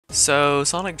So,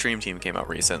 Sonic Dream Team came out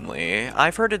recently.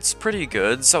 I've heard it's pretty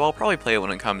good, so I'll probably play it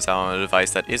when it comes out on a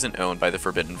device that isn't owned by the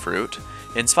Forbidden Fruit.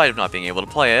 In spite of not being able to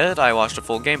play it, I watched a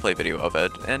full gameplay video of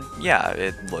it, and yeah,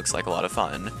 it looks like a lot of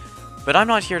fun. But I'm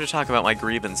not here to talk about my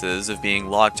grievances of being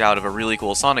locked out of a really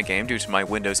cool Sonic game due to my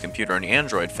Windows computer and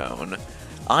Android phone.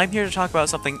 I'm here to talk about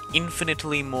something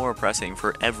infinitely more pressing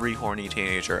for every horny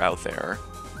teenager out there.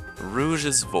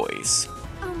 Rouge's voice.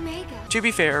 To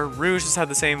be fair, Rouge has had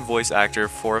the same voice actor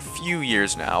for a few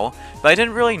years now, but I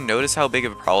didn't really notice how big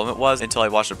of a problem it was until I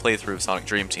watched a playthrough of Sonic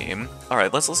Dream Team.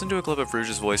 Alright, let's listen to a clip of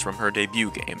Rouge's voice from her debut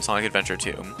game, Sonic Adventure 2.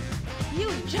 You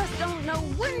just don't know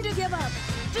when to give up,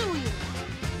 do you?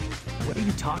 What are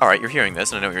you talking? Alright, you're hearing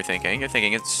this, and I know what you're thinking. You're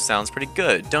thinking it sounds pretty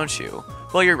good, don't you?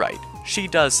 Well, you're right. She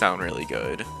does sound really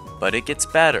good, but it gets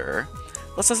better.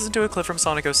 Let's listen to a clip from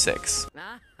Sonic 06.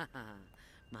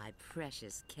 My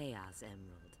precious Chaos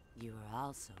Emerald. You are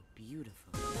also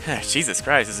beautiful. Jesus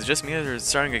Christ, is it just me or is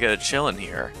starting to get a chill in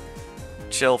here?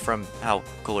 Chill from how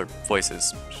cool her voice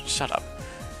is. Shut up.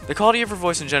 The quality of her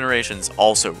voice in Generations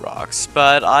also rocks,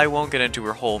 but I won't get into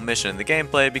her whole mission in the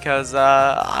gameplay because,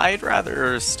 I'd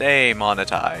rather stay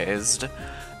monetized.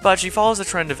 But she follows a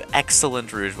trend of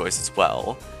excellent Rouge voice as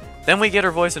well. Then we get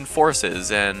her voice in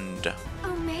Forces, and...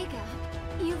 Omega,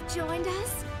 you've joined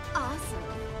us? Awesome.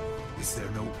 Is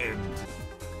there no end?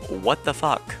 What the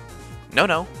fuck?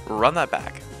 No, run that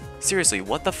back. Seriously,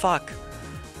 what the fuck?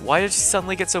 Why did she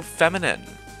suddenly get so feminine?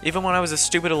 Even when I was a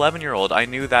stupid 11-year-old, I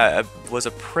knew that was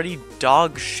a pretty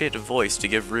dog shit voice to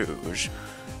give Rouge.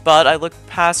 But I looked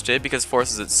past it because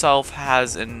Forces itself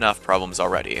has enough problems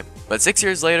already. But 6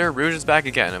 years later, Rouge is back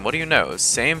again, and what do you know?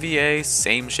 Same VA,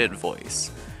 same shit voice.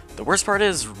 The worst part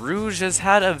is, Rouge has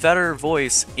had a better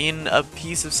voice in a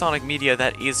piece of Sonic media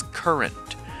that is current.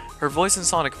 Her voice in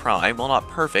Sonic Prime, while not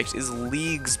perfect, is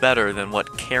leagues better than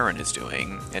what Karen is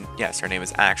doing. And yes, her name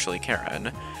is actually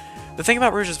Karen. The thing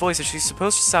about Rouge's voice is she's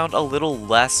supposed to sound a little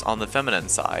less on the feminine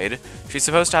side. She's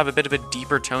supposed to have a bit of a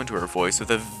deeper tone to her voice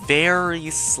with a very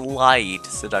slight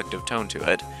seductive tone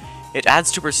to it. It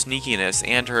adds to her sneakiness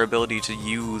and her ability to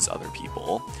use other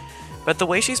people. But the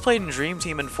way she's played in Dream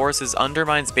Team and Forces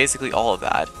undermines basically all of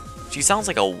that. She sounds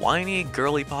like a whiny,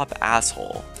 girly pop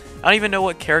asshole. I don't even know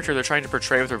what character they're trying to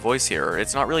portray with her voice here.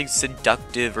 It's not really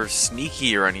seductive or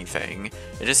sneaky or anything.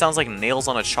 It just sounds like nails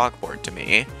on a chalkboard to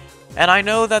me. And I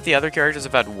know that the other characters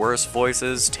have had worse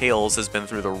voices. Tails has been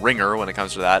through the ringer when it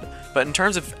comes to that. But in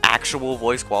terms of actual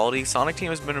voice quality, Sonic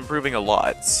Team has been improving a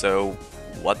lot, so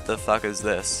what the fuck is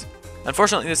this?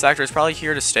 Unfortunately, this actor is probably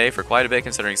here to stay for quite a bit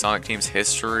considering Sonic Team's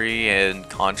history and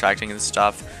contracting and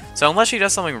stuff. So unless she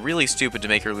does something really stupid to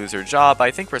make her lose her job,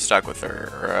 I think we're stuck with her.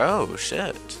 Oh,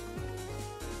 shit.